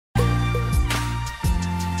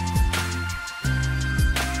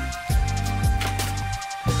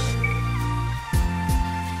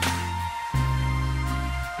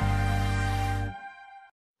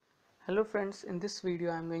Hello friends, in this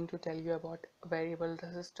video I am going to tell you about variable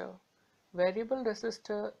resistor. Variable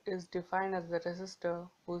resistor is defined as the resistor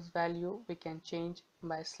whose value we can change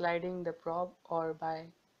by sliding the probe or by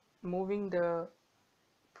moving the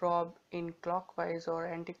probe in clockwise or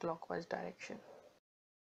anti-clockwise direction.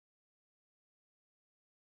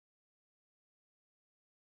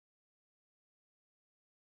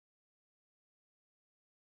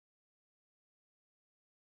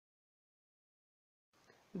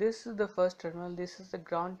 This is the first terminal, this is the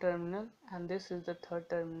ground terminal, and this is the third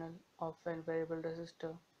terminal of a variable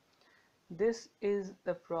resistor. This is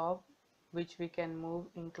the probe which we can move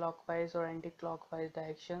in clockwise or anti-clockwise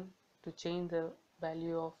direction to change the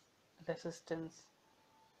value of resistance.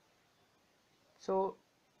 So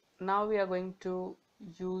now we are going to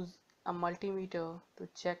use a multimeter to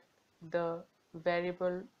check the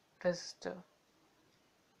variable resistor.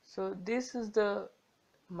 So this is the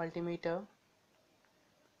multimeter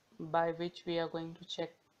by which we are going to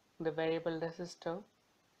check the variable resistor.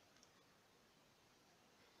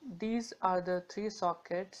 These are the three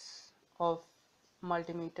sockets of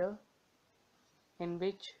multimeter in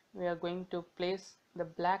which we are going to place the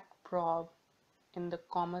black probe in the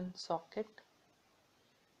common socket.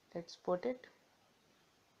 Let's put it.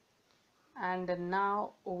 And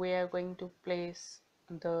now we are going to place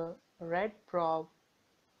the red probe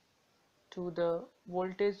to the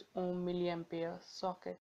voltage ohm milliampere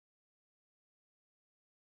socket.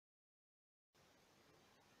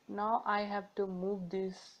 Now I have to move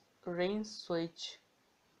this range switch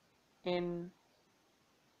in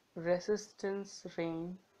resistance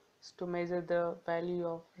range to measure the value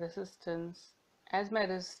of resistance. As my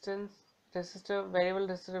variable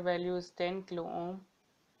resistor value is 10 kilo ohm,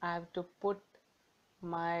 I have to put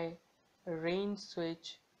my range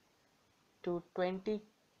switch to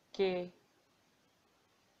 20k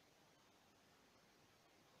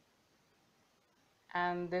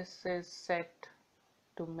and this is set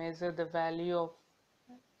to measure the value of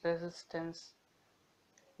resistance,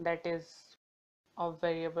 that is of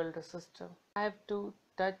variable resistor. I have to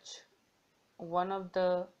touch one of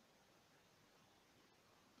the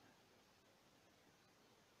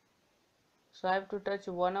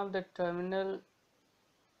terminal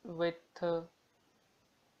with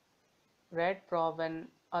red probe and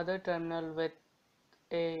other terminal with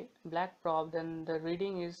a black probe, then the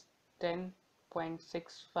reading is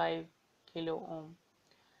 10.65 kilo ohm.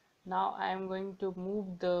 Now I am going to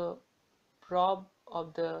move the probe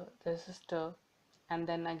of the resistor and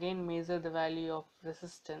then again measure the value of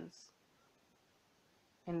resistance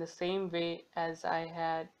in the same way as I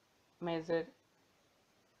had measured,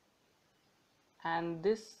 and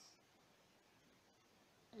this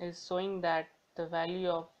is showing that the value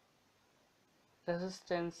of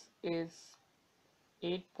resistance is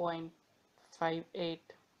 8.58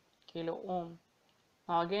 kilo ohm.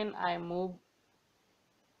 Now again I move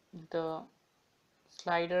the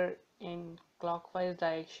slider in clockwise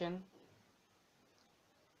direction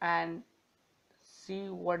and see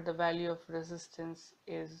what the value of resistance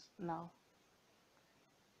is now.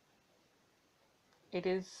 It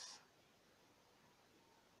is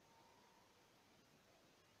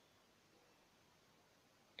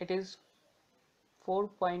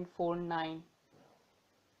 4.49.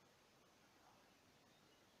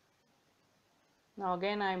 Now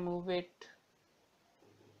again I move it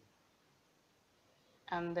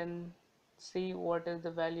and then see what is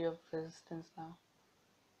the value of resistance now.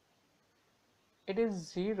 It is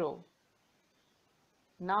 0.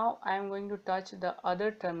 Now I am going to touch the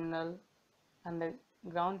other terminal and the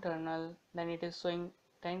ground terminal, then it is showing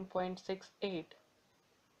 10.68.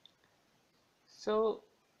 So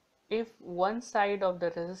if one side of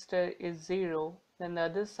the resistor is 0, then the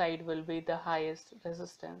other side will be the highest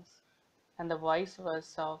resistance, and the vice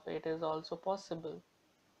versa of it is also possible.